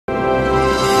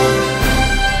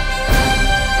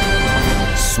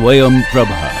Swayam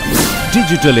Prabha.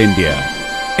 Digital India.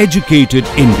 Educated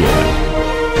India.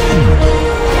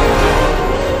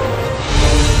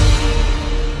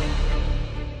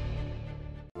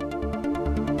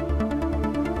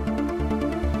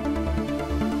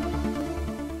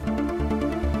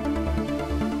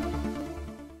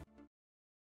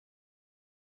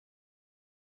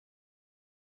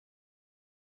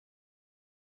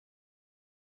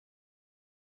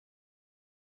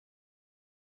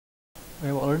 We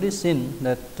have already seen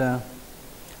that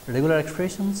regular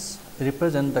expressions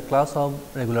represent the class of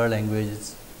regular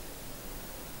languages,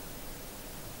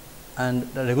 and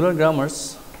the regular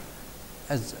grammars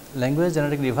as language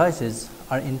generating devices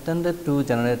are intended to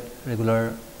generate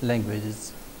regular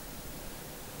languages.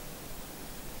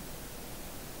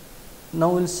 Now,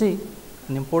 we will see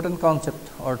an important concept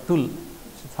or tool,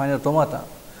 finite automata.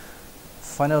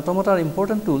 Finite automata are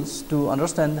important tools to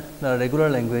understand the regular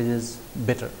languages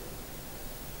better.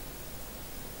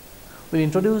 We will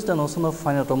introduce the notion of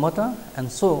finite automata and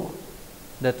show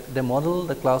that they model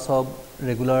the class of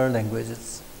regular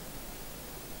languages.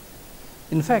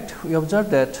 In fact, we observe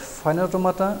that finite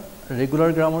automata,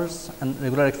 regular grammars and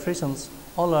regular expressions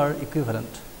all are equivalent.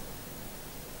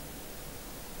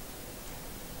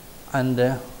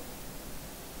 And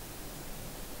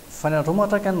finite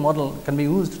automata can be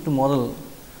used to model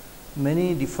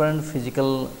many different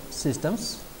physical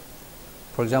systems.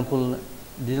 For example,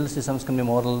 digital systems can be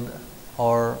modeled,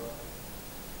 or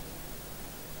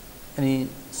any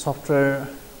software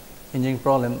engineering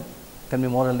problem can be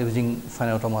modeled using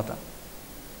finite automata.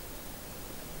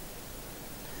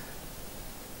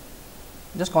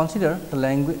 Just consider the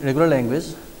regular language,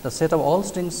 the set of all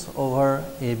strings over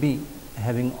a b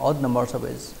having odd numbers of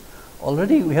edges.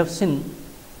 Already we have seen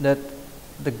that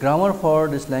the grammar for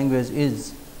this language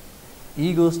is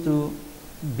e goes to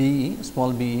b e,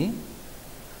 small b e,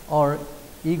 or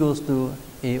e goes to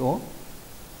a o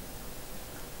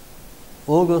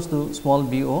goes to small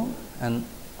b o, and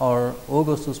or o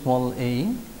goes to small a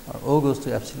e, or o goes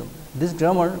to epsilon. This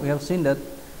grammar we have seen that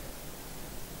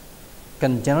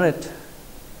can generate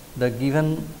the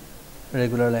given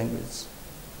regular language.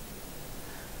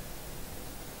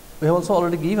 We have also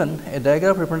already given a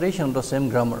diagram representation of the same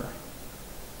grammar,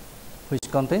 which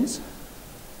contains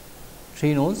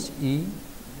three nodes e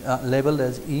labeled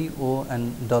as e, o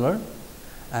and dollar,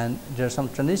 and there are some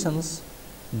transitions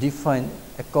defined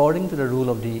according to the rule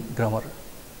of the grammar.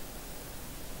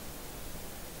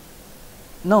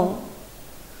 Now,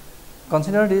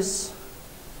 consider this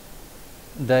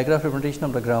diagram representation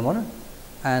of the grammar,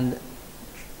 and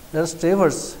let us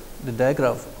traverse the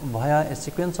diagram via a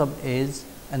sequence of A's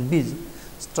and B's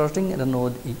starting at the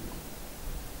node E.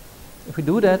 If we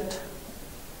do that,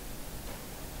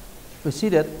 we see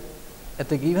that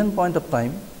at a given point of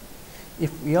time,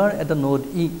 if we are at the node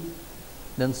E,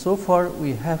 then so far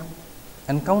we have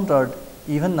encountered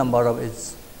even number of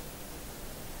edges.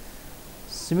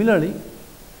 Similarly,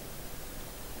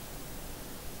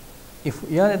 if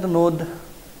we are at the node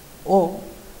O,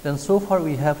 then so far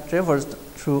we have traversed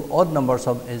through odd numbers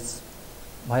of edges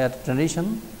via the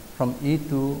transition from E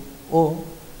to O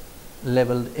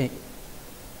labeled A.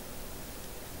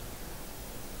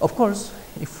 Of course,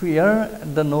 if we are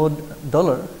at the node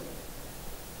dollar,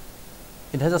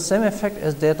 it has the same effect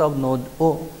as that of node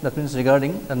O, that means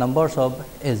regarding the numbers of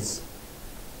edges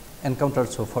encountered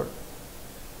so far.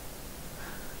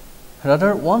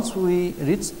 Rather, once we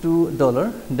reach to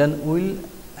dollar, then we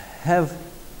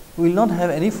will not have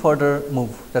any further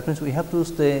move. That means we have to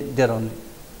stay there only.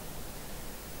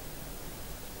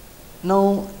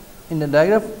 Now, in the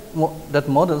diagram that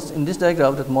models, in this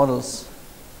diagram that models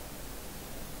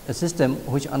a system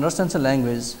which understands a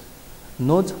language,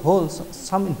 nodes holds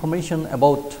some information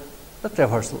about the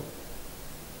traversal.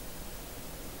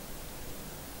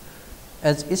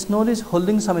 As each node is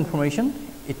holding some information,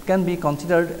 it can be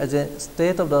considered as a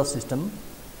state of the system,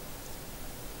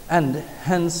 and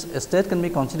hence a state can be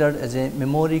considered as a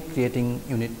memory creating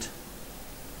unit.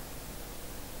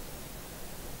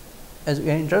 As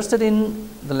we are interested in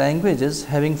the languages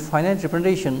having finite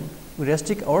representation, we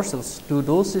restrict ourselves to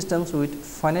those systems with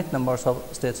finite numbers of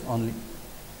states only.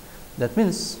 That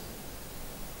means,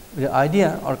 the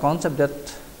idea or concept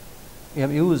that we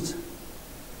have used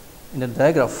in the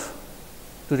diagram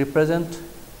to represent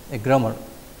a grammar,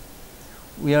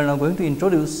 we are now going to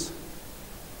introduce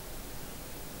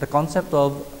the concept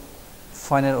of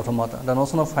finite automata. The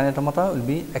notion of finite automata will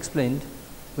be explained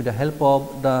with the help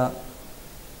of the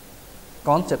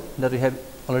concept that we have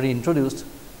already introduced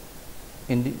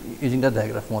using the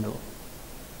diagram model.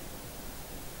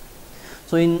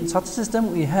 So, in such a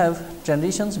system we have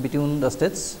transitions between the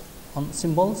states on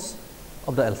symbols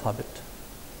of the alphabet.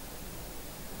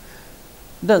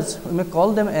 Thus, we may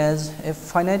call them as a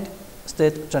finite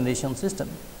state transition system,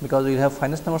 because we have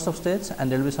finite numbers of states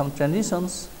and there will be some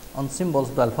transitions on symbols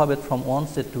of the alphabet from one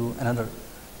state to another.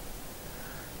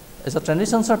 As the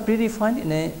transitions are predefined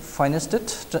in a finite state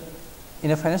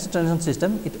transition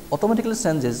system, it automatically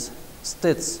changes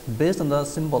states based on the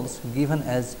symbols given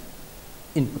as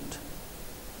input.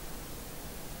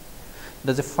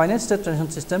 Thus, a finite state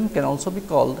transition system can also be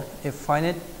called a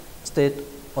finite state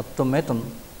automaton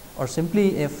or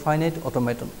simply a finite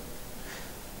automaton.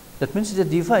 That means, it is a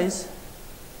device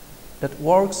that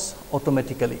works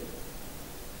automatically,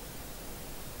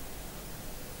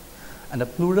 and the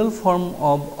plural form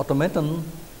of automaton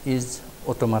is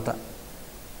automata.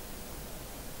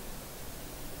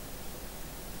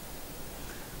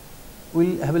 We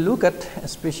will have a look at a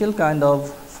special kind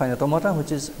of finite automata,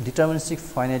 which is deterministic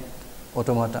finite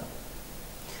automata,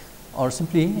 or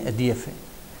simply a DFA.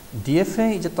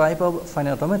 DFA is a type of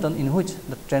finite automaton in which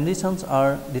the transitions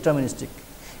are deterministic,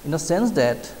 in the sense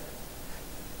that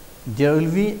there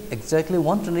will be exactly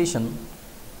one transition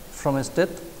from a state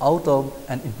out of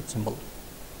an input symbol.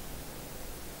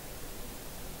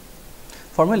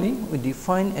 Formally, we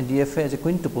define a DFA as a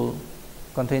quintuple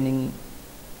containing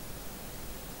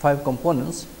 5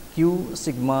 components q,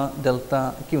 sigma,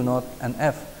 delta, q naught and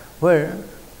f, where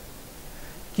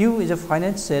q is a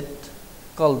finite set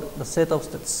called the set of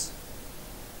states.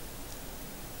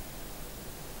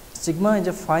 Sigma is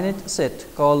a finite set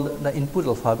called the input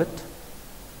alphabet.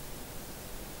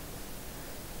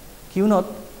 Q naught,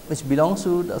 which belongs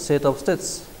to the set of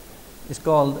states, is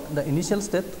called the initial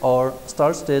state or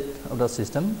start state of the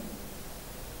system,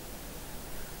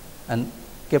 and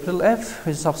capital F,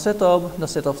 which is subset of the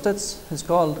set of states, is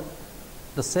called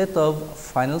the set of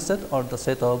final state or the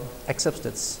set of accept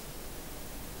states.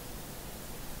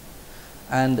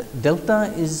 And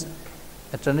delta is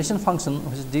a transition function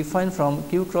which is defined from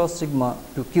q cross sigma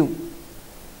to q.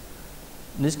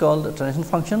 This is called the transition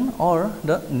function or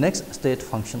the next state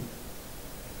function.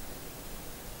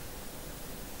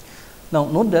 Now,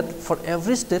 note that for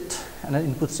every state and an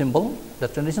input symbol, the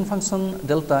transition function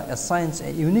delta assigns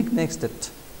a unique next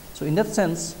state. So, in that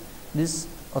sense, this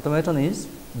automaton is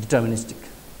deterministic.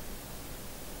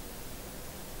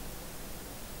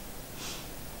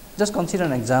 Just consider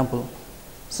an example.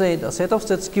 Say the set of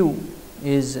states q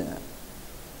is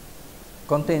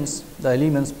contains the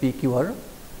elements p, q, r.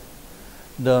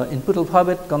 The input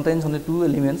alphabet contains only 2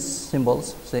 elements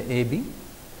symbols, say a, b.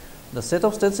 The set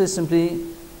of states is simply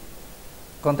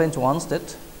contains one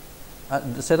state.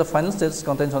 The set of final states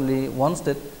contains only one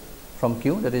state from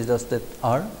q, that is the state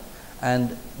r,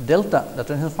 and delta, the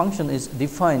transition function, is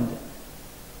defined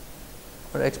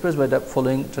or expressed by the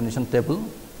following transition table.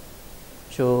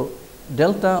 So,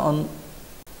 delta on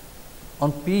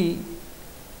p,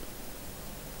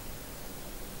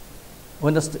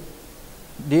 when the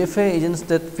DFA is in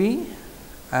state p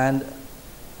and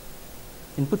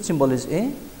input symbol is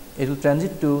a, it will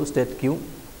transit to state q.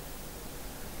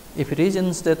 If it is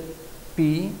in state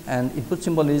p and input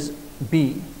symbol is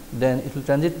b, then it will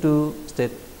transit to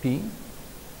state p.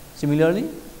 Similarly,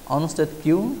 on state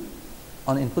q,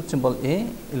 on input symbol a,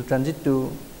 it will transit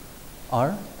to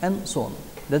r, and so on.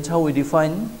 That is how we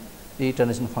define the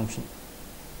transition function.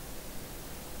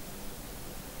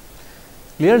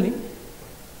 Clearly,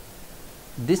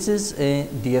 this is a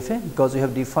DFA because we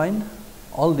have defined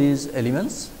all these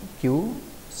elements q,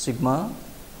 sigma,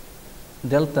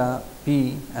 delta,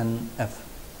 p and f.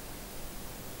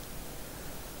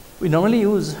 We normally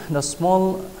use the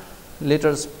small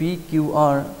letters p, q,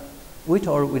 r with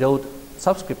or without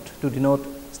subscript to denote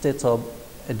states of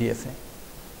a DFA.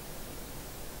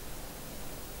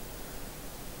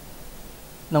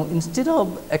 Now, instead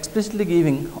of explicitly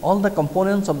giving all the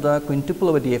components of the quintuple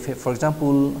of a DFA, for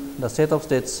example, the set of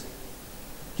states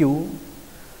q,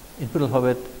 input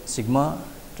alphabet sigma,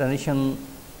 transition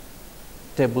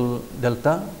table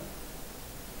delta,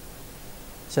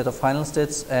 set of final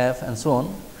states f and so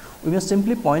on, we may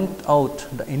simply point out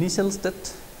the initial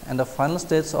state and the final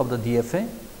states of the DFA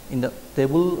in the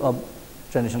table of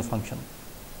transition function,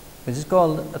 which is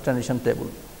called a transition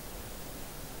table.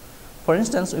 For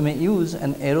instance, we may use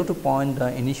an arrow to point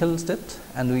the initial state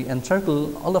and we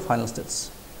encircle all the final states.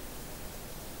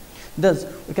 Thus,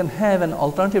 we can have an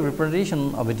alternative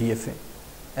representation of a DFA,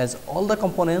 as all the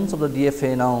components of the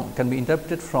DFA now can be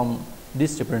interpreted from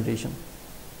this representation.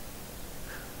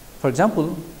 For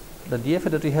example, the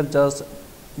DFA that we have just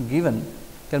given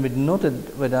can be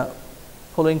denoted by the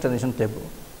following transition table.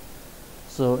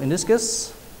 So, in this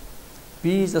case,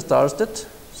 P is the start state.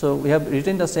 So, we have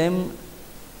written the same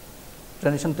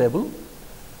transition table.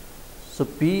 So, So,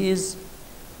 P is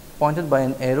pointed by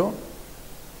an arrow,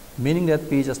 meaning that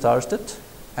P is a star state,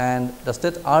 and the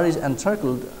state R is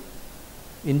encircled,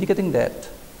 indicating that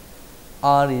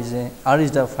R is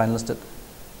the final state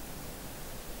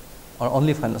or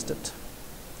only final state.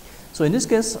 So, in this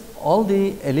case, all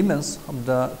the elements of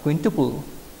the quintuple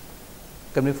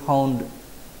can be found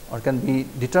or can be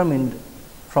determined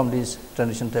from this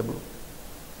transition table,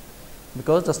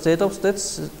 because the state of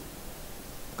states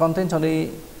contains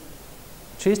only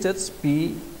 3 states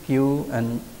P, Q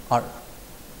and R.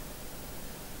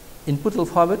 Input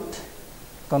alphabet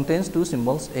contains 2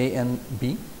 symbols A and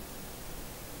B.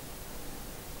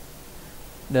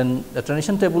 Then the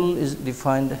transition table is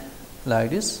defined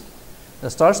like this. The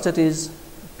start state is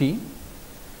P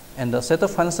and the set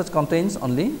of final states contains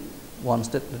only one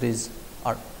state, that is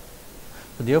R.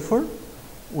 So, therefore,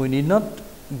 we need not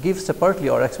give separately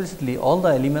or explicitly all the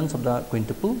elements of the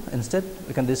quintuple. Instead,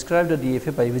 we can describe the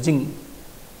DFA by using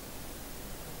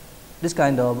this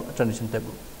kind of transition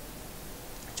table.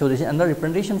 So, this is another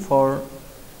representation for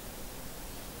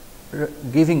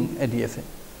giving a DFA.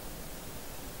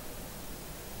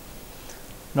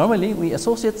 Normally, we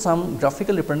associate some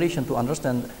graphical representation to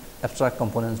understand abstract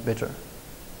components better.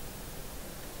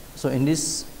 So, in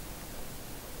this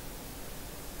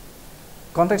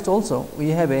context also, we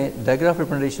have a diagraph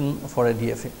representation for a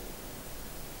DFA,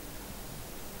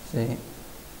 say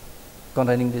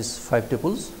containing these 5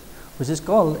 tuples, which is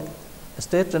called a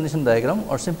state transition diagram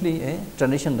or simply a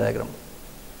transition diagram.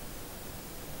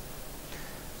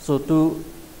 So, to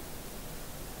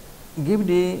give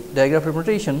the diagraph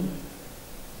representation,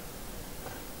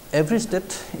 every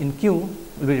state in Q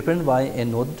will be represented by a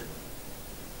node.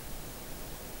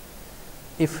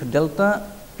 If delta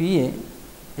P A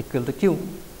equal to Q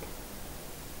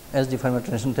as defined by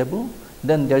transition table,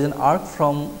 then there is an arc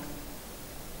from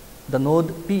the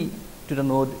node P to the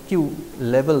node Q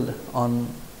labeled on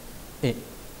A.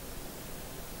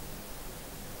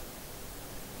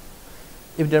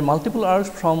 If there are multiple arcs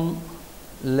from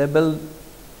labeled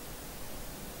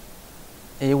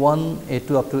A1,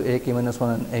 A2 up to AK minus 1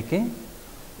 and AK,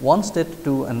 one state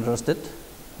to another state,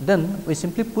 then we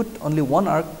simply put only one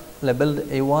arc labeled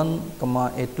A1,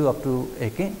 A2 up to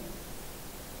AK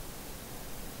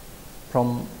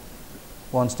from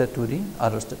one state to the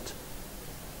other state.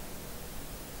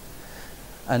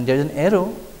 And there is an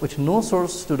arrow with no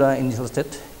source to the initial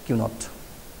state Q naught,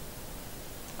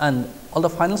 and all the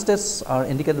final states are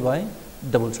indicated by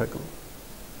double circle.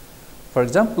 For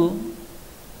example,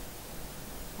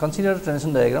 consider a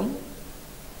transition diagram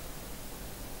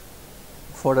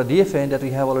for the DFA that we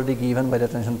have already given by the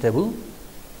transition table,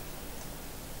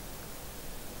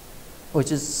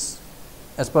 which is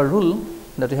as per rule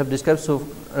that we have described. So,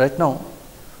 right now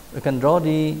we can draw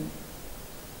the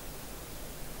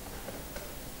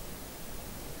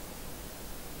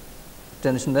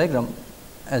transition diagram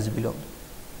as below.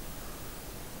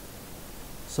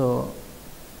 So,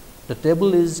 the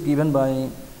table is given by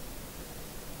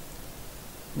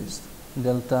this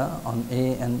delta on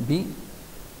A and B.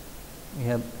 We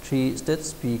have 3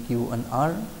 states P, Q and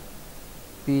R.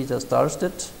 P is the start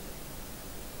state,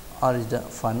 R is the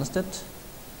final state.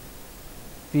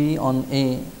 P on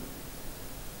A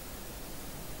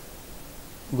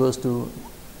goes to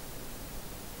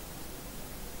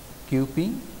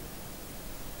QP,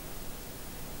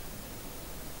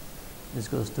 this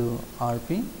goes to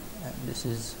RP, and this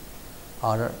is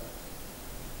RR.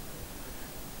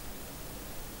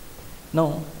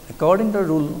 Now, according to the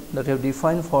rule that we have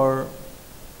defined for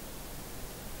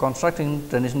constructing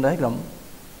transition diagram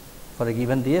for a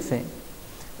given DFA,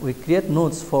 we create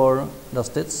nodes for the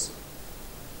states.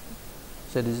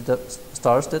 So, this is the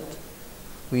start state.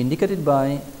 We indicate it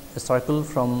by a circle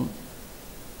from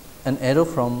an arrow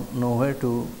from nowhere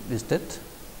to this state.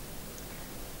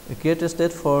 We create a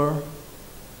state for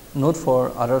node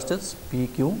for other states P,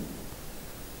 Q,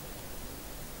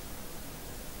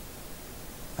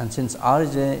 and since R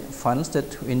is a final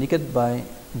state, we indicate by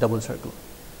double circle.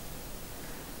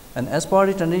 And as per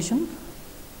the transition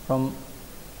from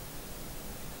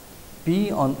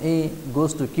P on A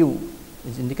goes to Q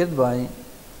is indicated by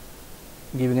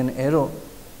giving an arrow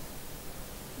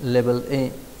label A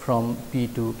from P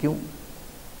to Q.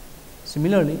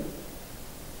 Similarly,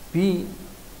 P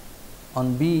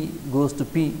on B goes to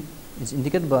P is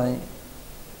indicated by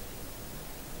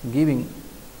giving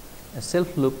a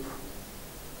self loop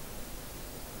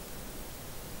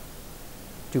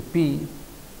to P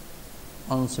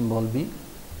on symbol B.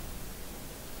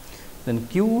 Then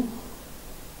Q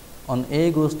on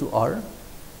A goes to R,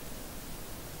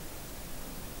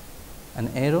 an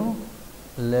arrow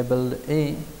labeled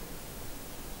A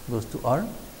goes to R.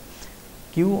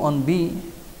 Q on B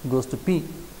goes to P.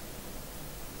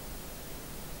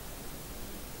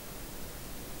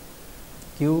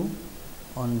 Q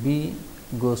on B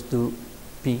goes to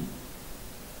P.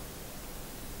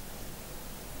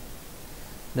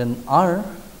 Then R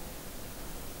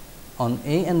on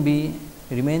A and B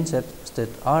remains at state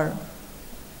R.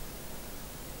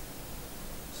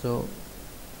 So,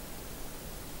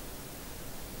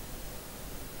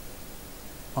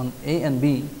 on A and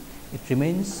B it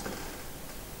remains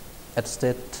at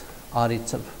state R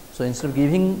itself. So, instead of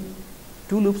giving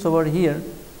two loops over here,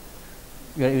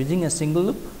 we are using a single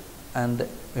loop and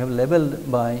we have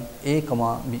labeled by A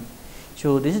comma B.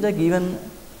 So, this is the given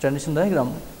transition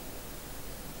diagram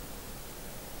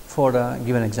for the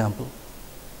given example.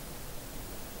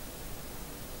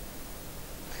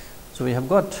 So, we have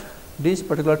got this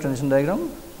particular transition diagram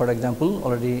for example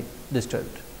already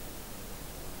described.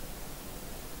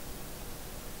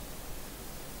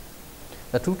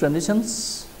 The two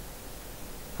transitions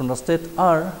from the state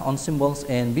R on symbols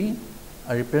A and B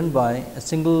are represented by a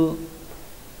single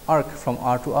arc from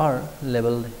R to R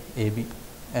labeled AB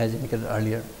as indicated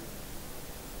earlier.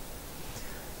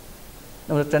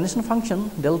 Now, the transition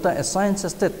function delta assigns a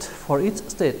state for each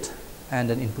state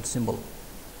and an input symbol.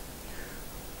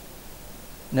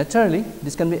 Naturally,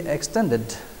 this can be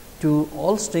extended to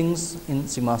all strings in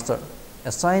sigma star,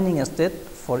 assigning a state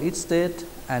for each state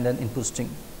and an input string.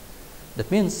 That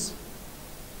means,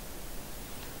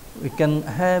 we can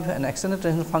have an extended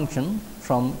transition function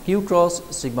from Q cross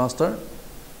sigma star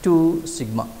to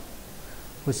sigma,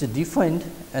 which is defined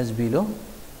as below.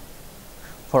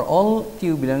 For all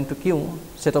Q belonging to Q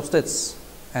set of states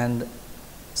and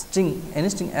string any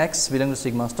string x belonging to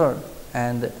sigma star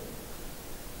and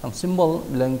some symbol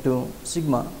belonging to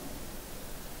sigma,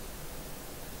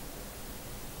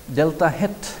 delta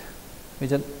hat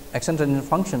which is an extended transition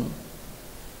function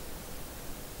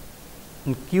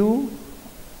in Q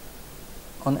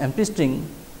on empty string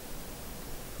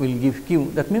will give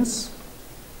Q. That means,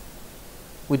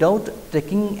 without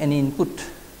taking any input,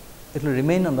 it will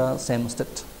remain on the same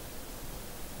state.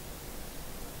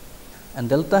 And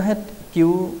delta hat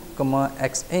Q comma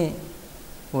x a,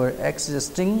 where x is a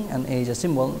string and a is a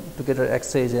symbol, together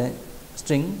x a is a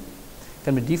string,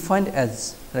 can be defined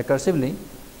as recursively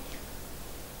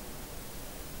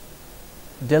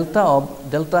delta of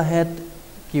delta hat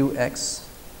Q x,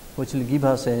 which will give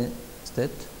us a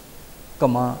state,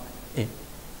 comma a.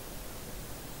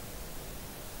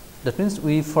 That means,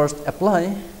 we first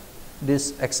apply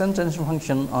this extended transition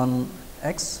function on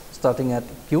x starting at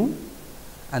Q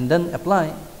and then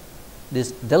apply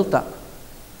this delta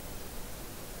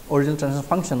original transition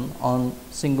function on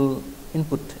single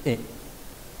input a.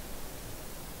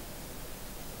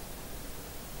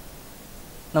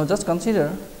 Now, just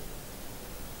consider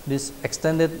this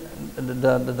extended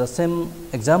the same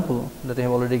example that I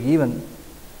have already given,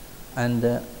 and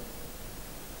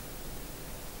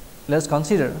let us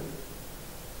consider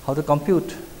how to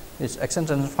compute this extended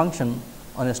transition function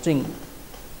on a string,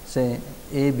 say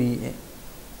a b a.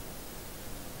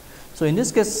 So, in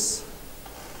this case,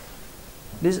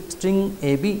 this string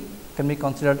a b can be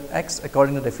considered x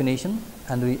according to definition,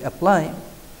 and we apply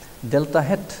delta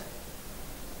hat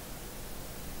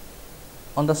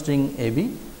on the string a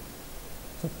b.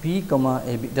 So, p comma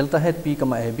a b, delta hat p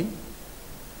comma a b,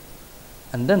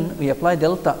 and then we apply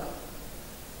delta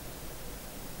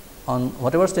on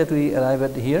whatever state we arrive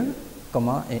at here,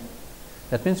 comma a.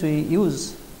 That means, we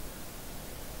use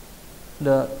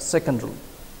the second rule.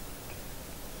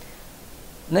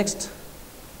 Next,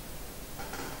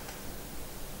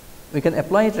 we can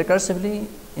apply it recursively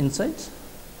inside.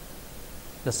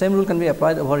 The same rule can be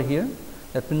applied over here.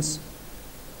 That means,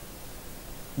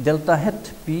 delta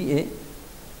hat p a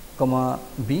comma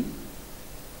b,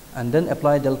 and then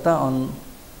apply delta on,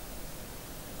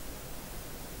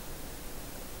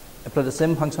 apply the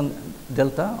same function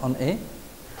delta on a.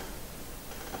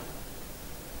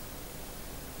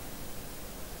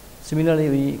 Similarly,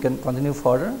 we can continue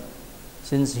further,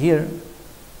 since here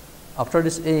after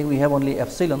this a we have only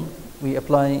epsilon, we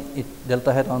apply it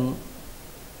delta hat on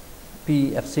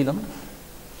p epsilon,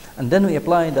 and then we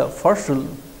apply the first rule,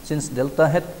 since delta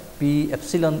hat p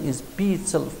epsilon is p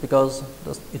itself, because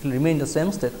it will remain the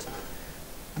same state.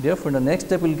 Therefore, the next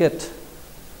step we will get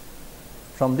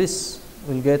from this,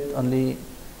 we will get only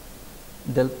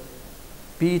del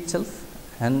p itself,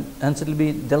 and hence it will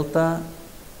be delta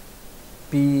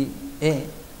p a.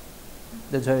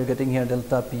 That is why we are getting here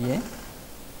delta p a.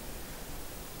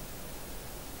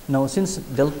 Now, since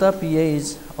delta p a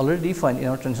is already defined in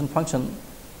our transition function,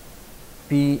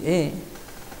 p a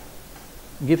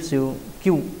gives you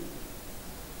q.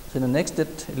 So, in the next step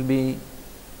it will be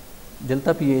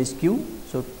delta PA is Q,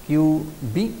 so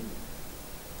QB.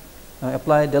 Now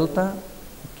apply delta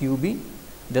QB,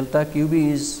 delta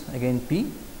QB is again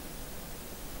P,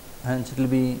 and it will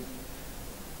be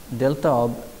delta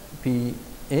of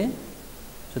PA.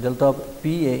 So delta of PA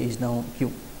is now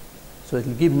Q, so it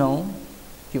will give now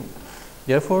Q.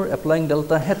 Therefore, applying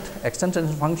delta hat extension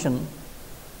function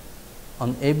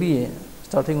on ABA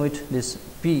starting with this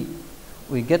P,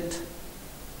 we get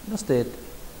the state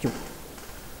Q.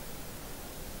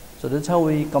 So that's how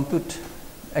we compute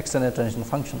extended transition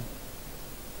function.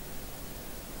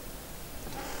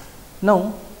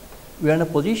 Now we are in a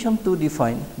position to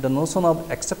define the notion of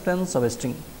acceptance of a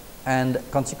string and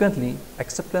consequently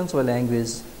acceptance of a language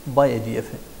by a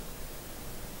DFA.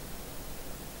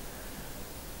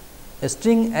 A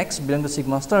string x belonging to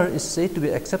sigma star is said to be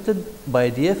accepted by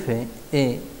DFA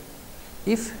A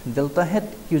if delta hat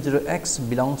q0 x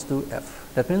belongs to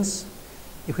f. That means,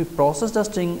 if we process the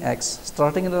string x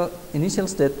starting at the initial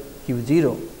state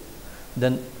q0,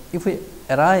 then if we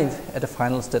arrive at a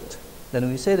final state, then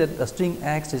we say that the string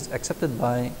x is accepted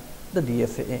by the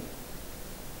DFA A.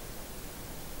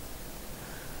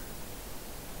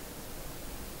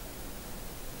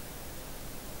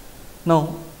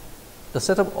 Now, the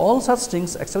set of all such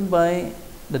strings accepted by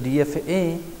the DFA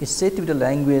A is said to be the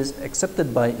language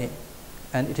accepted by A,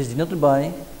 and it is denoted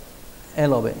by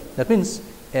L of A. That means,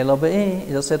 L of A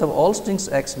is a set of all strings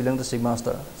x belonging to sigma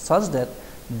star such that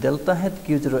delta hat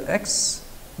q0 x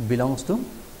belongs to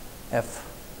f.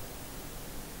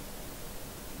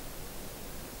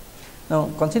 Now,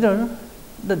 consider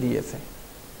the DFA,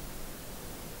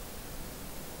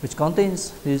 which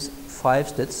contains these 5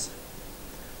 states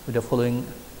with the following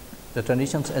the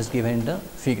transitions as given in the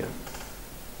figure.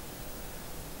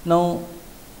 Now,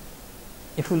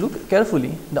 if we look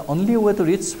carefully, the only way to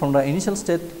reach from the initial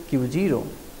state q0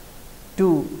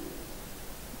 to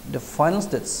the final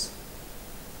states,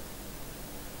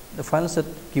 the final state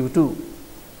q2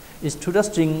 is through the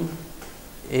string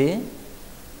A,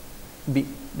 B,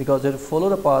 because they follow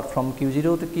the path from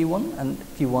q0 to q1 and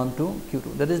q1 to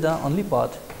q2. That is the only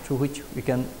path through which we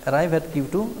can arrive at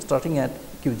q2 starting at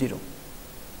q0.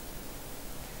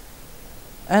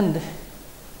 And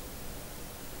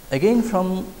again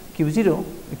from q0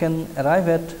 we can arrive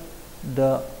at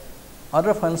the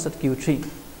other final state q3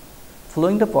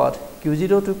 following the path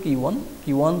q0 to q1,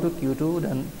 q1 to q2,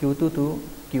 then q2 to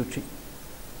q3.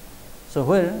 So,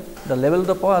 where the level of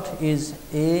the path is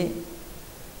A,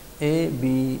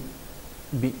 B,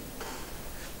 B.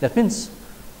 That means,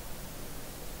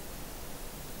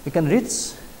 we can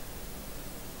reach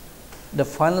the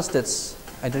final states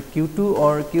either q2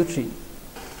 or q3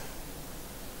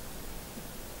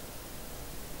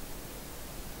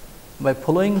 by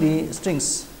following the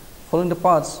strings, following the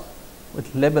paths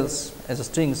with labels as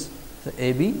strings, so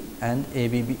AB and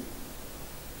ABB.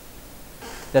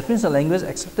 That means, the language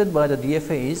accepted by the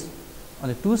DFA is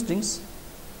only 2 strings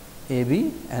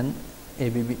AB and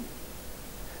ABB.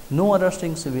 No other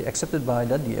strings will be accepted by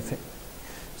the DFA.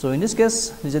 So, in this case,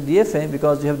 this is a DFA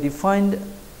because we have defined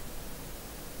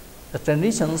the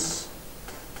transitions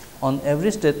on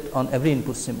every state on every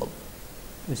input symbol.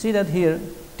 You see that here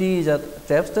T is at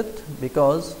trap state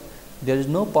because there is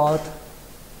no path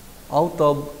out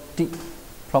of T.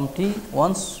 From T,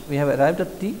 once we have arrived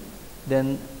at T,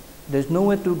 then there is no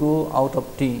way to go out of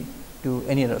T to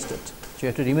any other state. So, you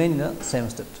have to remain in the same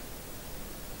state.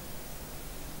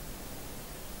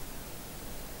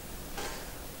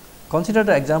 Consider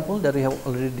the example that we have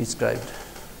already described.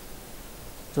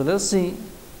 So, let us see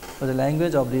for the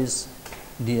language of this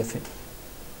DFA.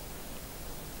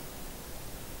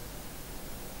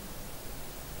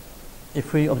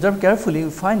 If we observe carefully,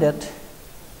 we find that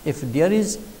if there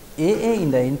is AA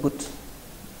in the input,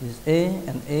 is A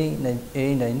and A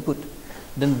in the input,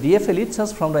 then DFA leads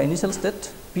us from the initial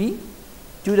state P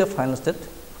to the final state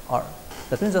R.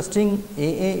 That means, the string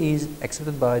AA is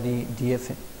accepted by the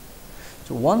DFA.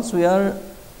 So, once we are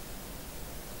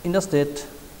in the state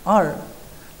R,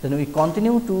 then we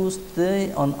continue to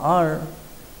stay on R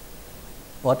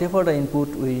whatever the input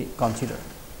we consider.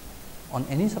 On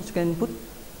any subsequent input,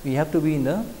 we have to be in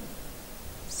the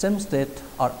same state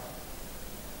R.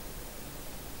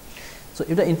 So,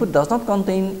 if the input does not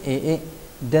contain AA,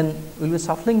 then we will be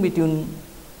shuffling between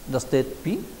the state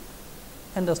P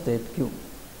and the state Q,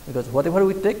 because whatever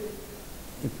we take,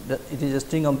 if it is a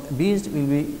string of B's, will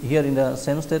be here in the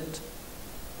same state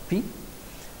P.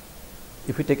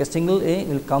 If we take a single A,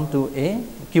 we will come to A,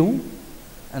 Q,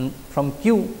 and from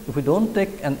Q, if we do not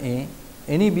take an A,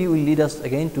 any B will lead us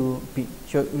again to P.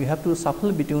 So, we have to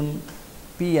shuffle between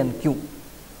P and Q.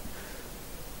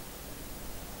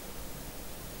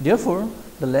 Therefore,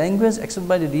 the language accepted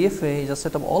by the DFA is a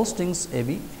set of all strings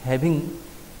AB having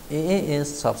AA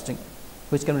as substring,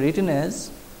 which can be written as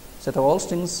set of all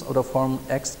strings of the form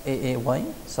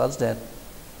XAAY such that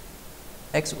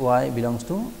XY belongs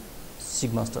to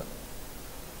sigma star.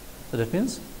 So, that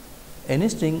means any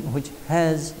string which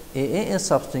has AA as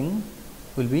substring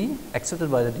will be accepted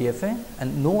by the DFA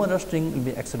and no other string will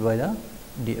be accepted by the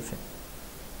DFA.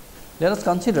 Let us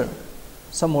consider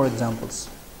some more examples.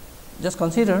 Just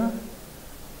consider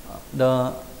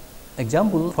the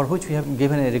example for which we have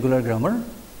given a regular grammar,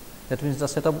 that means the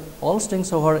set of all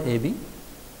strings over AB,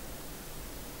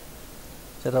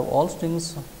 set of all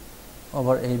strings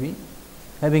over AB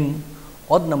having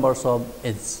odd numbers of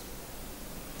edges.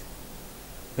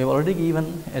 We have already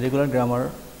given a regular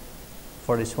grammar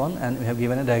for this one and we have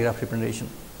given a digraph representation.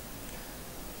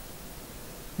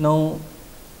 Now,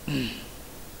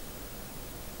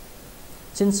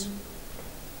 since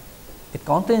it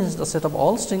contains the set of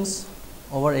all strings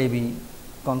over AB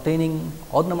containing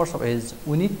odd numbers of edges,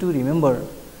 we need to remember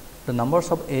the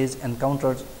numbers of edges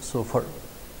encountered so far,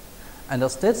 and the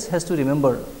states has to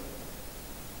remember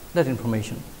that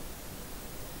information.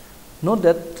 Note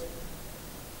that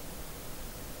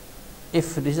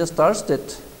if this is a start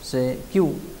state, say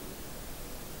Q,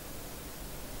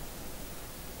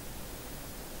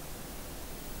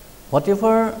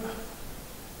 whatever.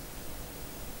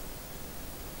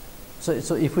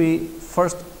 So, if we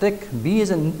first take B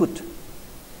as an input,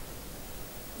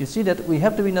 you see that we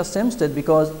have to be in the same state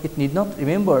because it need not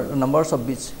remember the numbers of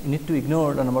bits, you need to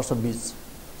ignore the numbers of bits.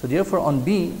 So, therefore, on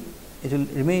B it will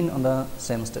remain on the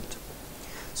same state.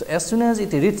 So, as soon as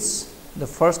it reads the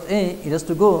first A, it has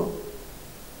to go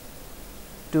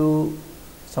to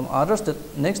some other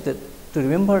state, next state, to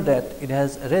remember that it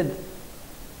has read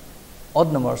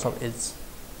odd numbers of edges.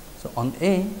 So, on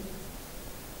A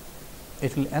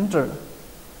it will enter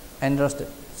another state.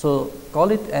 So,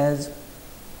 call it as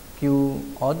Q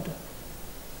odd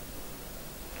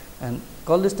and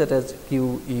call this state as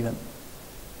Q even,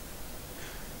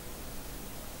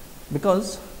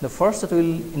 because the first state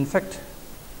will in fact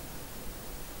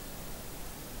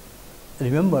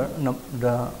remember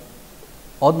the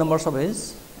odd numbers of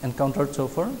edges encountered so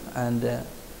far, and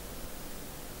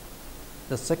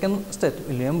the second state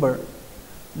will remember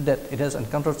that it has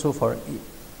encountered so far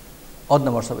odd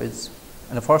numbers of edges,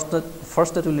 and the first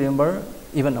state will remember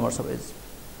even numbers of edges.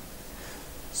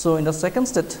 So, in the second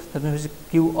state, that means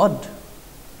Q odd,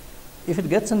 if it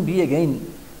gets an B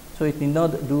again, so it need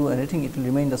not do anything, it will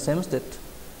remain the same state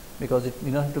because it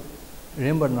need not have to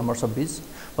remember numbers of B's,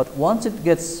 but once it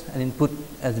gets an input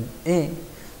as A,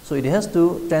 so it has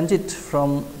to transit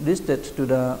from this state to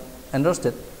the another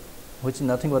state, which is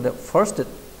nothing but the first state,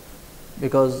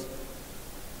 because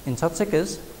in such a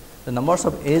case the numbers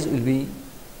of A's will be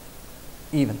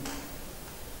even.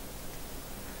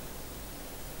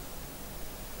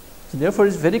 So, therefore, it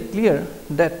is very clear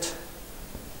that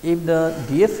if the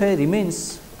DFA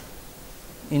remains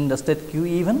in the state Q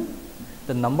even,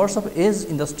 the numbers of A's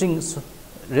in the strings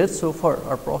read so far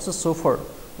or processed so far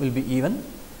will be even,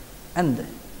 and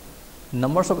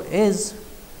numbers of A's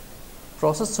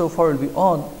processed so far will be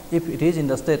odd if it is in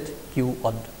the state Q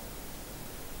odd.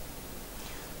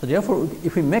 So, therefore,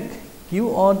 if we make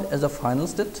Q odd as a final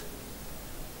state,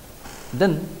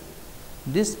 then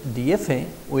this DFA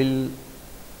will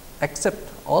accept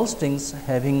all strings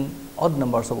having odd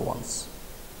numbers of ones.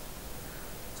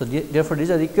 So, therefore, this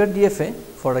is a required DFA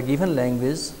for a given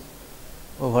language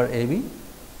over AB,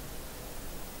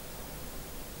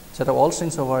 set of all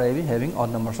strings over AB having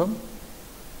odd numbers of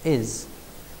A's.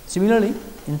 Similarly,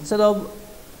 instead of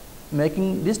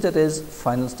making this state as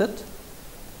final state,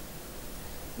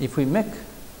 if we make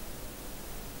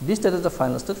this state as the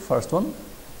final state, first one,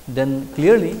 then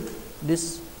clearly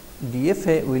this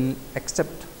DFA will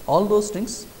accept all those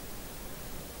strings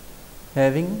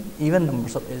having even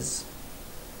numbers of A's.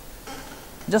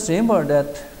 Just remember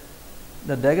that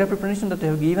the diagram representation that we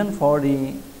have given for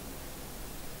the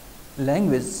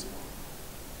language,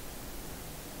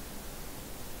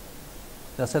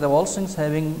 the set of all strings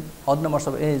having odd numbers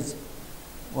of A's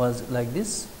was like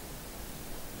this,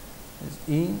 is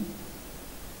E,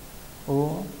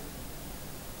 O,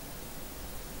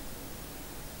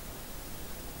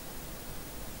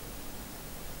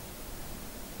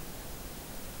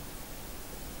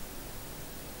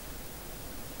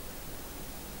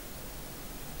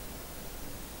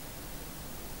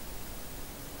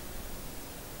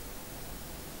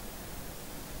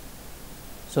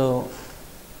 so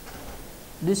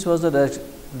this was the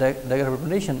diagram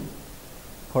representation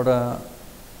for the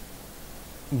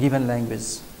given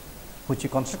language, which we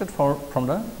constructed from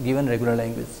the given regular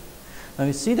language. Now,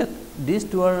 we see that these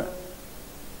two are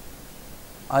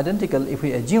identical if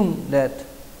we assume that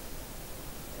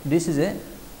this is a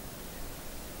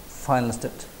final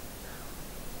state.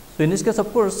 So, in this case,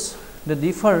 of course, they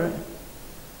differ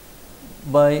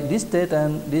by this state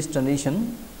and this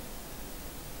transition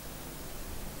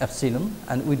epsilon,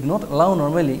 and we do not allow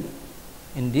normally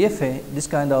in DFA this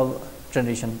kind of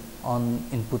transition on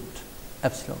input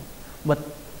epsilon, but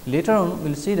later on we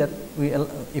will see that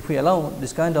if we allow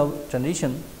this kind of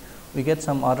transition, we get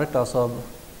some other class of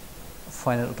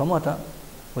finite automata,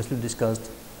 which will be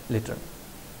discussed later.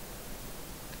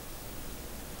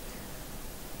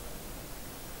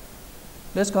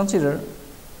 Let us consider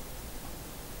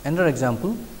another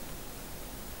example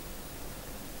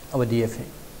of a DFA.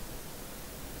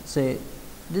 Say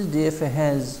this DFA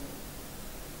has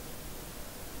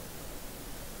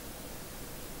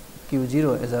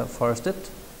Q0 as a first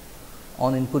state.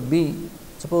 On input B,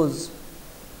 suppose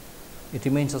it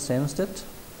remains the same state.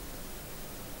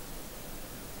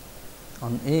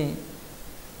 On A,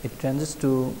 it transits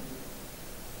to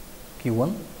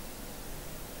Q1.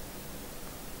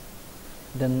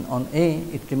 Then on A,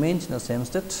 it remains in the same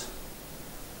state.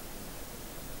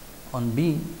 On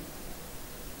B,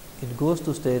 it goes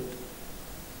to state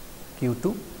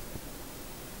Q2,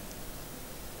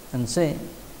 and say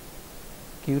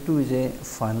Q2 is a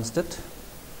final state.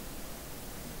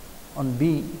 On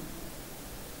B,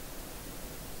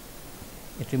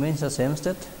 it remains the same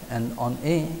state, and on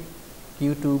A,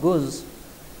 Q2 goes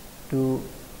to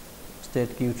state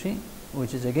Q3,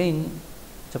 which is again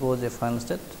suppose a final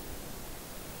state.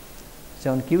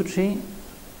 So, on Q3,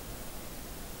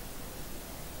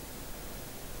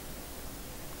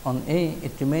 on A,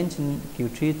 it remains in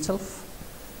Q3 itself,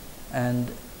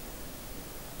 and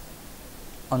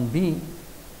on B,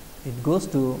 it goes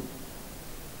to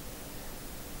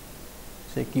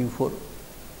say Q4,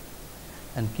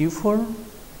 and Q4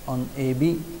 on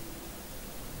AB,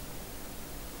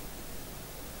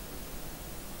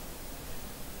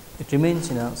 it remains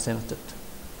in a same state.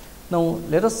 Now,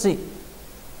 let us see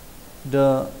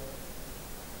the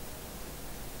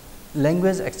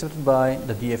language accepted by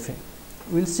the DFA.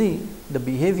 We will see the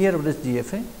behavior of this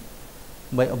DFA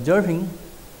by observing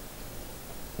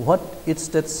what its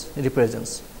states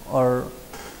represents, or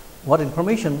what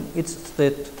information its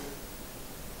state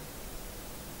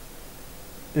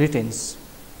retains.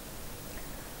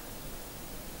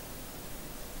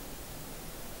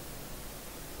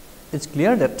 It is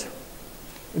clear that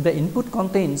if the input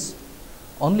contains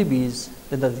only B's,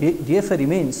 then the DFA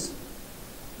remains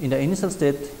in the initial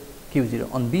state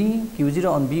Q0. On B, Q0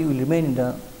 on B will remain in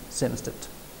the same state.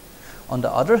 On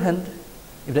the other hand,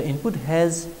 if the input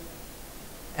has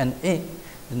an A,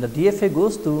 then the DFA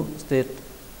goes to state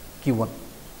Q1.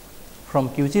 From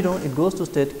Q0, it goes to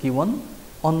state Q1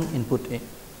 on input A,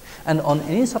 and on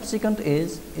any subsequent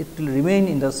A's, it will remain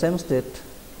in the same state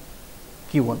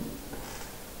Q1.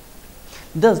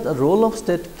 Thus, the role of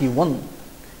state Q1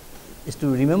 is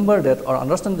to remember that, or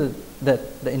understand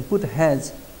that the input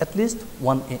has at least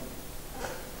one A.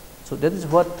 So, that is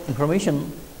what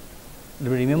information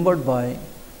will be remembered by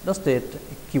the state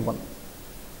Q1.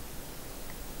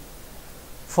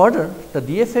 Further, the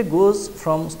DFA goes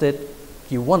from state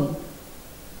Q1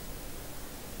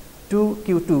 to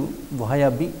Q2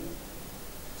 via B.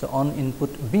 So, on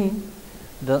input B,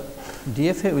 the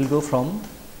DFA will go from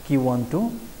Q1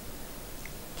 to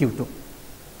Q2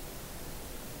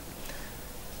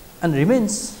 and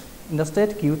remains in the state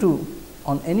Q2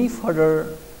 on any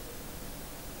further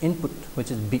input,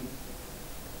 which is B.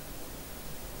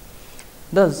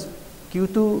 Thus,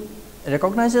 Q2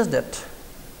 recognizes that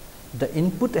the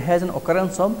input has an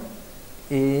occurrence of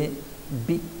A,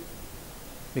 B,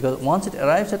 because once it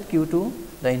arrives at Q2,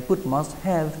 the input must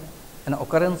have an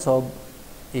occurrence of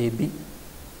A, B,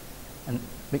 and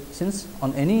since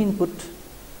on any input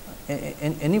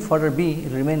any further B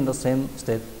will remain in the same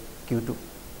state Q2.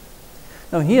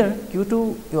 Now, here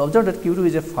Q2, you observe that Q2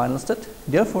 is a final state,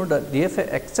 therefore, the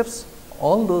DFA accepts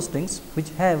all those things which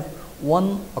have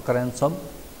one occurrence of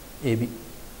A B.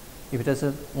 If it has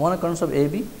one occurrence of A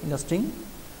B in the string,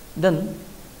 then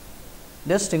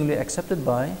that string will be accepted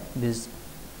by this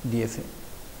DFA.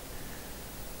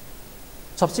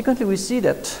 Subsequently, we see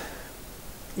that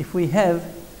if we have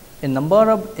a number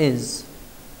of A's,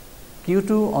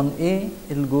 Q2 on A,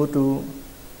 it will go to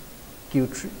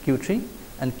Q3,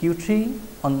 and Q3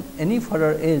 on any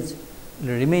further A's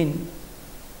will remain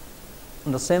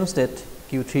in the same state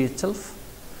Q3 itself,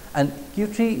 and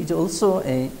Q3 is also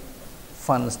a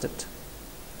final state.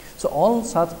 So, all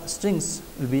such strings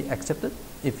will be accepted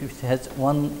if it has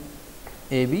one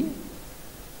A B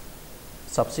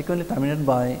subsequently terminated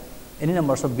by any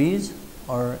numbers of b's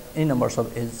or any numbers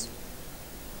of a's.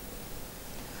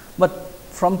 But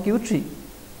from Q3,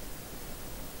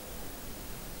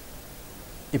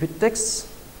 if it takes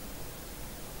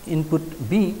input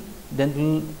b, then it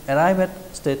will arrive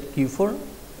at state Q4.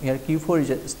 Here Q4 is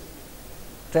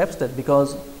a trap state,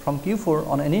 because from Q4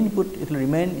 on any input it will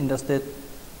remain in the state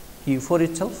Q4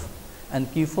 itself, and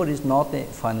Q4 is not a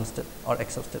final state or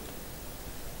actual state.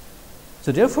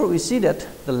 So, therefore, we see that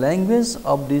the language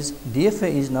of this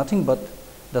DFA is nothing but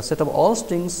the set of all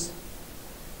strings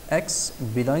x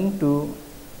belonging to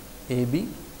A B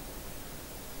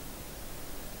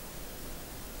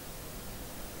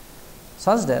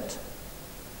such that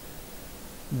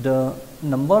the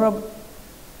number of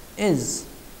is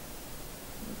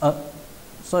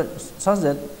such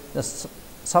that the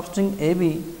substring A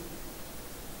B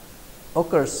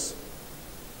occurs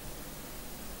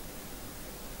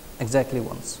exactly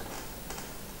once.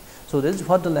 So, this is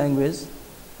what the language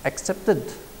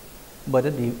accepted by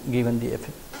the given DFA.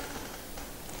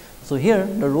 So, here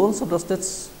the roles of the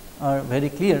states are very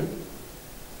clear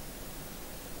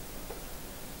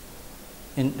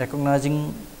in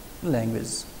recognizing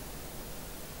language.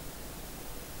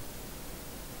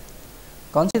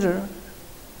 Consider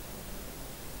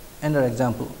another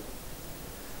example.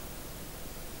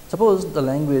 Suppose the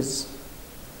language,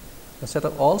 a set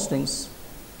of all strings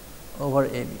over A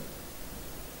B.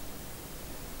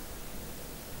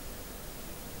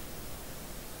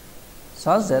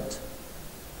 Such that,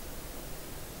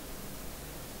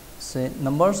 say,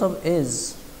 numbers of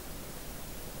A's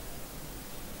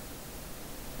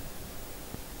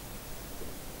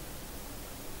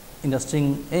in the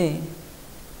string A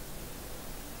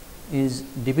is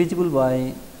divisible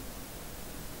by,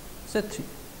 say, 3.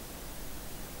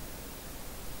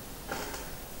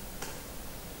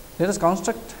 Let us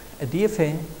construct a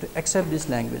DFA to accept this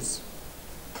language.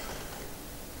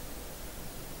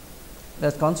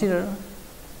 Let us consider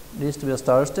this to be a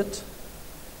star state,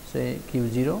 say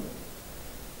Q0.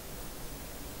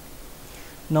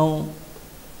 Now,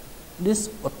 this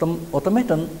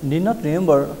automaton need not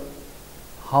remember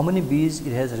how many B's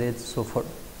it has read so far.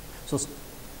 So,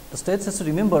 the state has to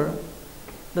remember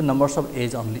the numbers of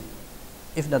A's only.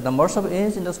 If the numbers of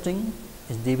A's in the string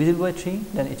is divisible by 3,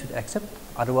 then it should accept,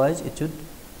 otherwise it should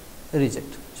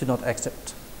reject, should not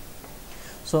accept.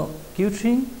 So,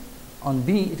 Q3 on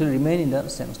B, it will remain in the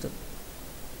same state.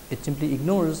 It simply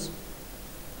ignores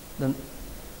the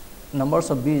numbers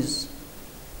of B's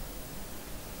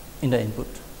in the input.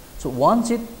 So,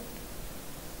 once it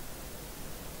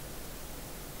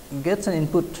gets an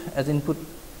input as input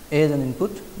A as an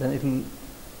input, then it will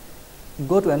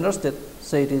go to another state,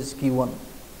 say it is Q1.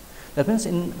 That means,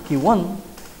 in Q1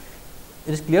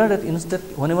 it is clear that in state,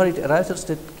 whenever it arrives at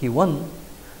state Q1,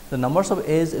 the numbers of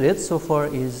A's read so far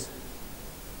is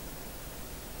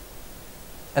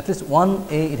at least one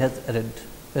A it has read.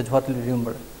 That is what we will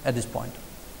remember at this point.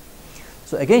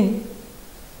 So, again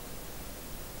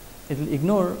it will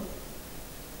ignore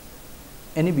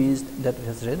any B's that it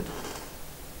has read.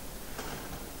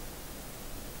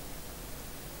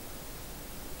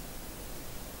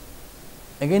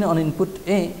 Again on input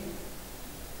A,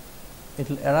 it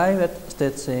will arrive at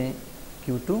state, say,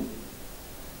 Q2.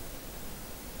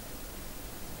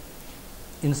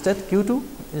 In state Q2,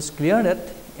 it is clear that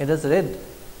it has read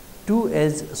 2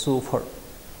 A's so far.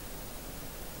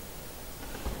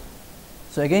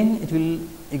 So, again it will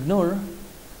ignore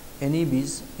any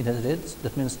B's it has read,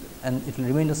 that means, and it will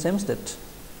remain the same state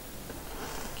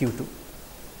Q2.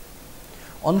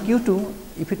 On Q2,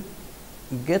 if it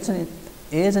gets an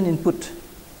A as an input,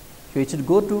 so it should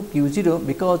go to Q0,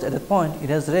 because at that point it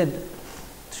has read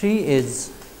 3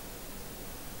 A's.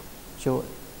 So,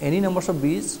 any numbers of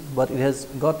B's, but it has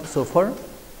got so far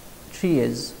 3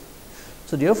 A's.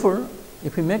 So, therefore,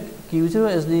 if we make Q0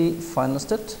 as the final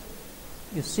state,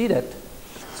 you see that,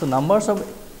 so numbers of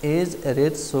A's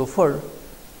read so far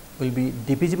will be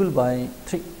divisible by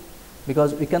 3,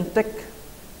 because we can take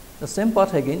the same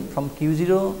path again from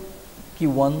Q0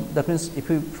 Q1. That means, if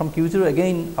we from Q0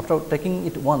 again, after taking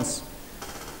it once,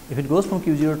 if it goes from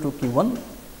Q0 to Q1,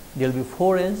 there will be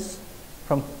 4 A's.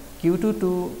 From Q2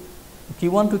 to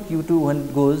Q1 to Q2, when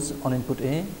it goes on input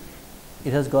A,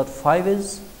 it has got 5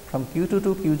 A's. From Q2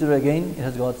 to Q0 again, it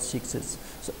has got 6 A's.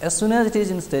 So, as soon as it is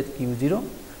in state Q0,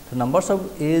 the numbers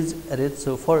of A's read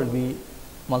so far will be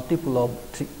multiple of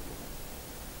 3.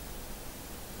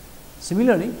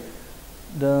 Similarly,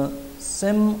 the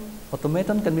same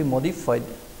automaton can be modified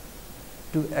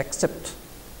to accept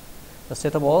the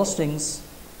set of all strings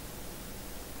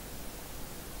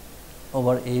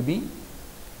over A, B,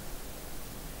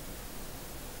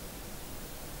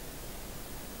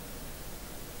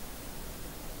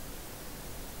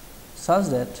 such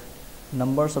that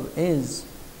numbers of edges,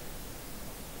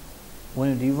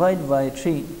 when you divide by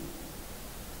 3,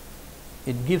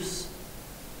 it gives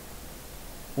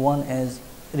 1 as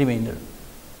remainder.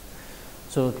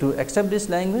 So, to accept this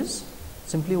language,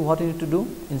 simply what you need to do,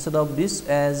 instead of this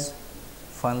as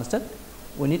final state,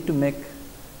 we need to make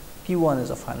Q1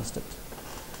 as a final state.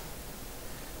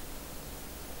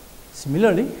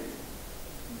 Similarly,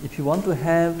 if you want to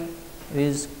have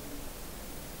is,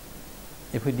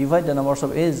 if we divide the numbers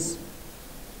of edges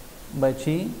by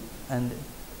 3 and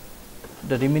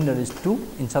the remainder is 2,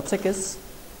 in such a case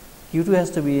Q2 has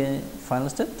to be a final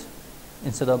state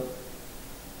instead of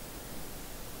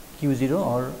Q0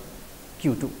 or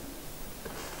Q2.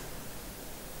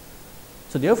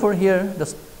 So, therefore, here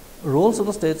the roles of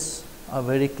the states are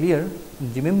very clear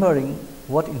in remembering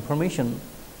what information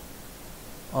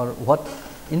or what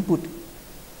input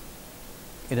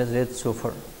it has read so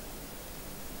far.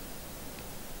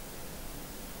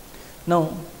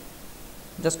 Now,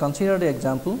 just consider the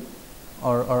example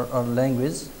or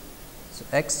language. So,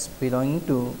 X belonging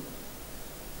to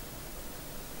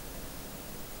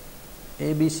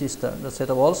ABC star, the set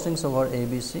of all strings over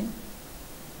ABC,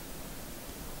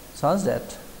 such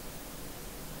that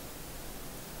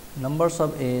numbers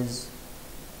of A's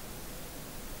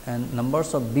and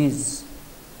numbers of B's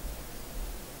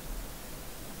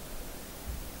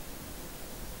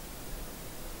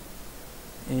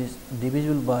is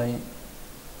divisible by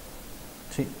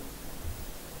 3.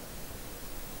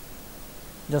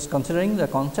 Just considering the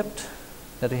concept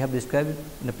that we have described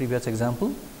in the previous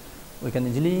example, we can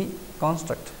easily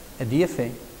construct a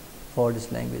DFA for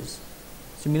this language.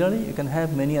 Similarly, you can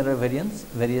have many other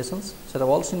variations, set of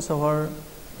all strings over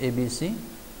ABC,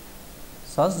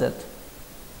 such that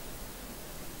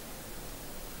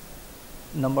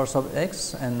numbers of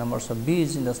X and numbers of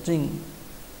B's in the string,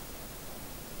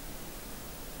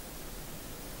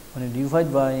 when you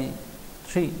divide by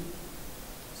 3,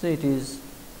 say it is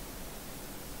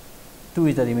 2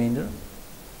 is the remainder,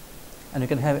 and you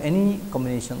can have any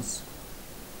combinations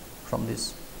from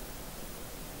this.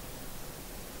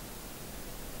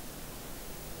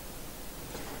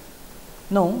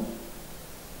 Now,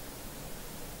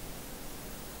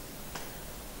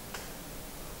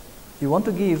 you want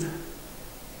to give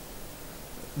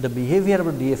the behavior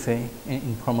of the DFA in an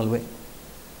informal way,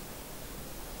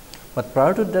 but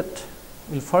prior to that,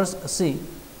 we will first see,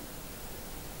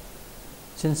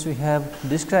 since we have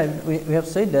described, we have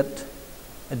said that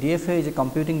a DFA is a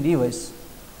computing device,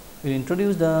 we will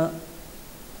introduce the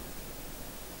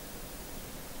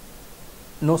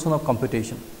notion of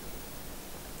computation.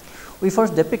 We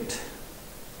first depict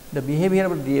the behavior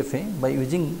of a DFA by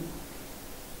using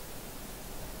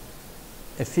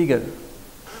a figure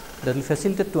that will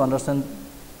facilitate to understand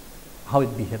how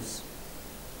it behaves.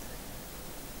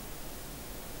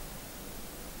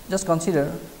 Just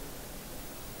consider,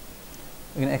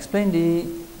 we can explain the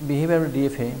behavior of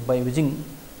DFA by using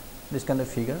this kind of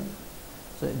figure.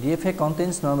 So, DFA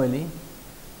contains normally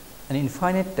an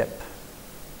infinite tap.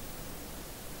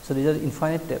 So, these are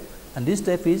infinite tap, and this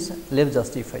tap is left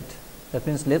justified. That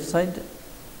means, left side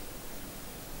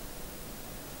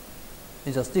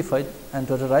is justified and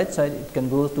to the right side it can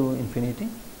go to infinity.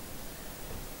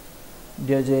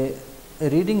 There is a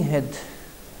reading head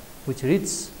which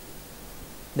reads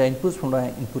the inputs from the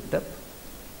input tap.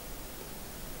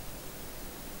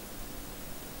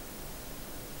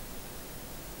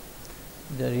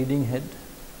 The reading head,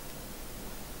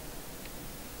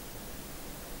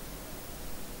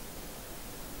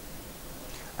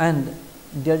 and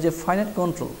there is a finite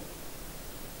control.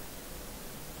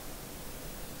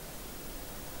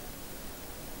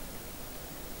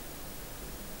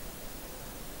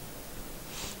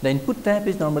 The input tap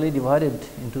is normally divided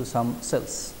into some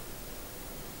cells.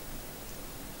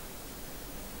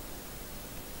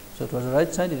 So, towards the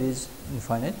right side it is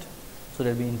infinite. So,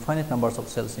 there will be infinite numbers of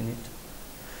cells in it.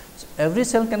 So, every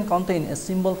cell can contain a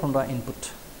symbol from the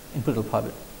input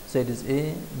alphabet. Say it is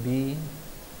A, B,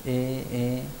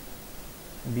 A,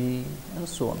 B, and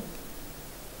so on.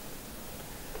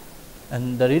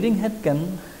 And the reading head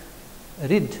can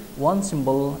read one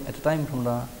symbol at a time from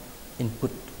the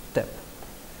input tab.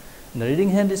 And the reading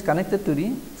head is connected to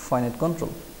the finite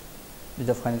control. This is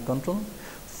the finite control.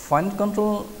 Finite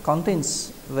control contains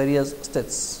various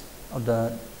states of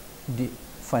the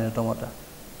finite automata.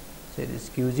 So, it is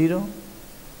Q0,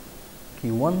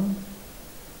 Q1,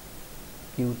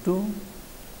 Q2,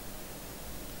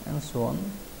 and so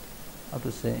on, up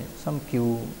to say some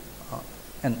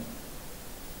Qn.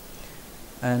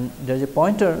 And there is a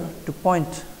pointer to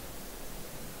point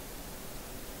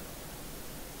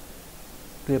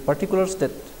to a particular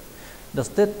state. The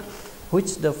state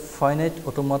which the finite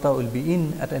automata will be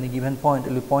in at any given point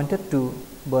will be pointed to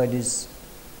by this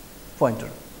pointer.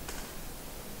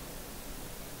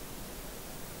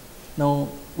 Now,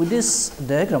 with this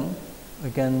diagram,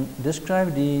 we can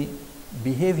describe the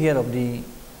behavior of the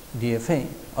DFA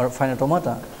or finite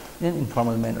automata in an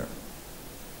informal manner.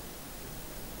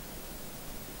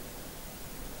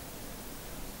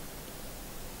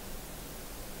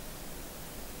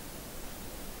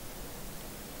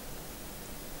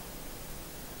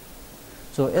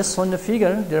 So, as shown in the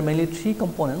figure, there are mainly three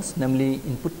components, namely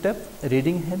input tab,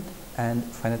 reading head and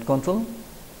finite control.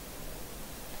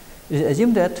 It is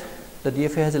assumed that the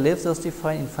DFA has a left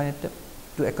justified infinite tab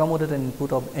to accommodate an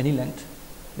input of any length,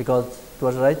 because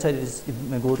towards the right side it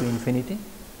may go to infinity.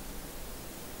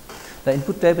 The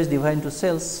input tab is divided into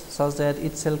cells such that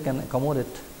each cell can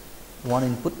accommodate one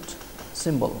input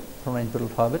symbol from the input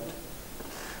alphabet,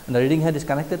 and the reading head is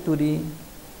connected to the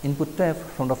input tab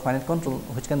from the finite control,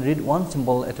 which can read one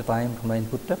symbol at a time from the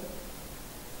input tab.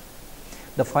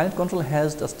 The finite control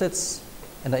has the states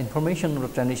and the information of the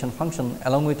transition function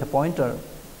along with a pointer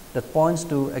that points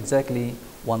to exactly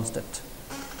one state.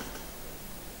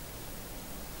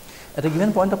 At a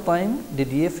given point of time, the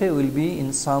DFA will be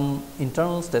in some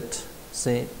internal state,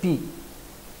 say P,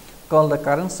 called the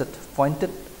current state pointed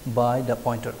by the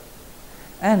pointer,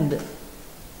 and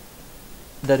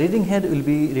the reading head will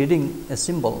be reading a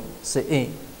symbol, say A,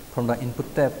 from the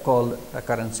input tab called the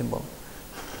current symbol.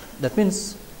 That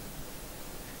means,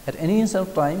 at any instant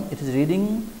of time, it is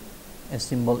reading a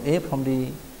symbol A from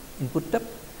the input tab,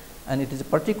 and it is a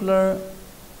particular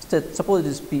state. Suppose it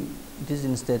is P, it is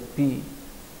in state P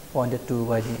pointed to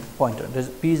by the pointer.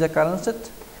 P is the current state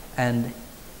and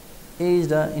A is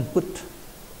the input,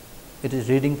 it is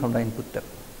reading from the input tab.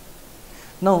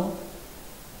 Now,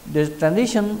 there is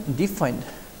transition defined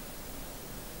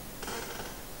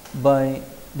by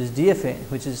this DFA,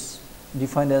 which is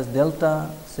defined as delta,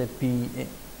 say P A.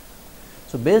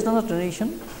 So, based on the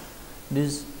transition,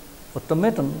 this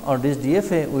automaton or this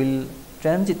DFA will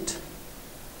transit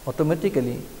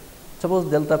automatically. Suppose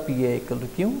delta P A equal to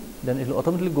Q, then it will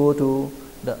automatically go to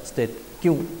the state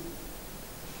Q,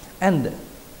 and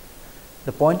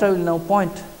the pointer will now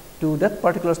point to that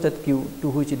particular state Q to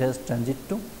which it has transit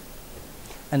to,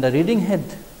 and the reading head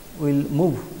will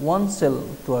move one cell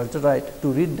towards the right to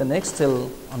read the next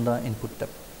cell on the input tab.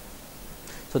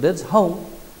 So, that is how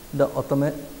the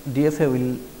DFA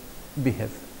will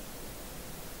behave.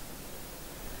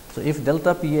 So, if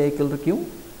delta P A equal to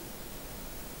Q,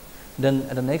 then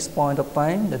at the next point of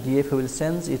time the DFA will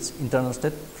sense its internal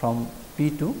state from P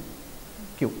to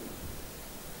Q,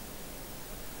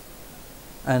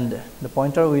 and the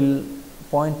pointer will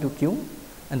point to Q,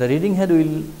 and the reading head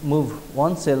will move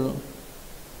one cell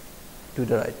to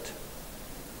the right.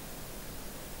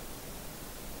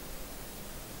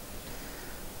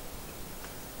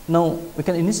 Now, we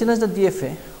can initialize the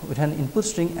DFA with an input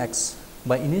string x.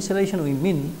 By initialization, we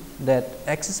mean that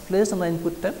x is placed on the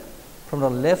input tab from the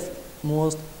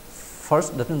leftmost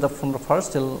first, that means from the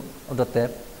first cell of the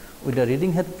tab, with the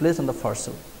reading head placed on the first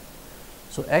cell.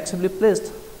 So, x will be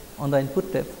placed on the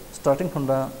input tab starting from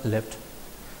the left,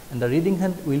 and the reading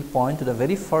head will point to the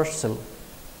very first cell.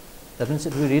 That means,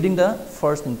 it will be reading the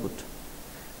first input,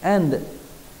 and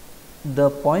the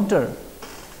pointer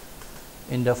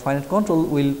in the finite control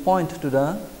will point to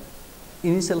the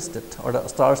initial state or the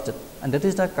start state, and that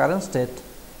is the current state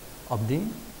of the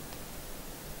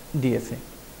DFA.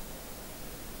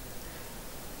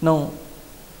 Now,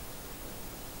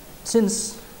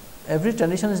 since every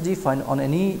transition is defined on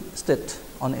any state,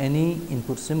 on any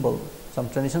input symbol, some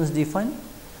transition is defined,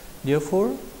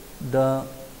 therefore, the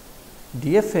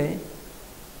DFA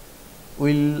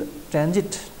will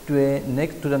transit to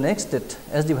the next state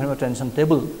as defined by transition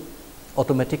table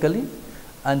automatically,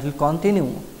 and will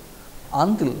continue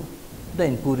until the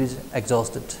input is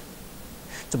exhausted.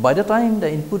 So, by the time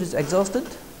the input is exhausted,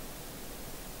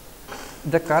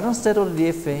 the current state of the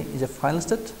DFA is a final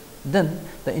state, then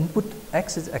the input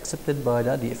x is accepted by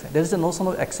the DFA. There is a notion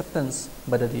of acceptance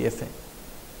by the DFA.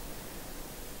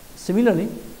 Similarly,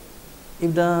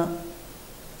 if the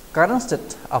current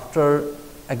state after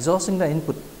exhausting the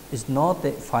input is not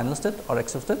a final state or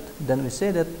accepted, then we say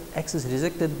that x is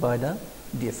rejected by the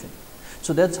DFA.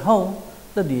 So, that is how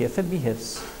the DFA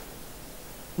behaves.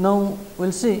 Now, we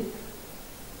will see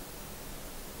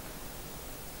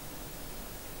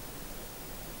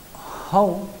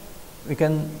how we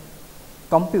can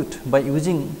compute by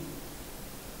using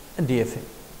a DFA.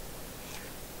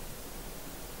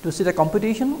 To see the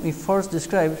computation, we first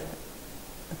described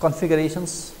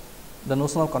configurations, the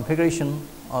notion of configuration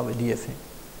of a DFA.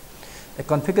 A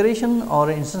configuration or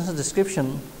an instance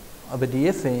description of a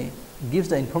DFA gives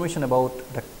the information about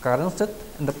the current state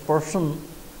and the person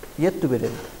yet to be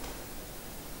read.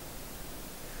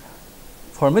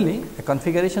 Formally, a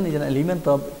configuration is an element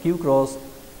of Q cross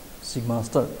sigma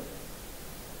star.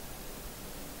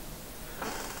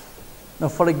 Now,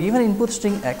 for a given input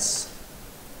string x,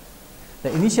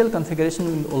 the initial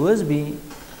configuration will always be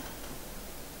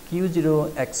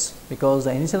Q0 x, because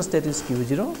the initial state is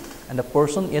Q0 and the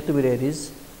person yet to be read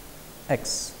is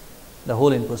x, the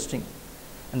whole input string,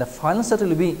 and the final state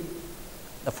will be,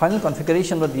 the final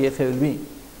configuration of the DFA will be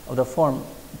of the form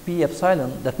P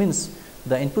epsilon. That means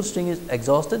the input string is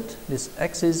exhausted, this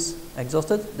x is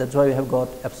exhausted, that is why we have got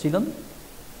epsilon,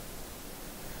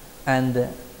 and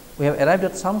we have arrived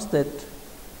at some state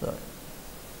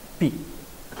P.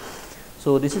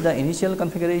 So, this is the initial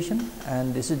configuration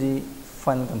and this is the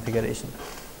final configuration.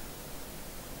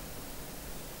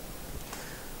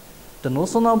 The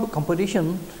notion of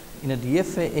computation in a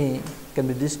DFA can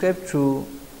be described through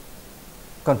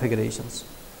configurations.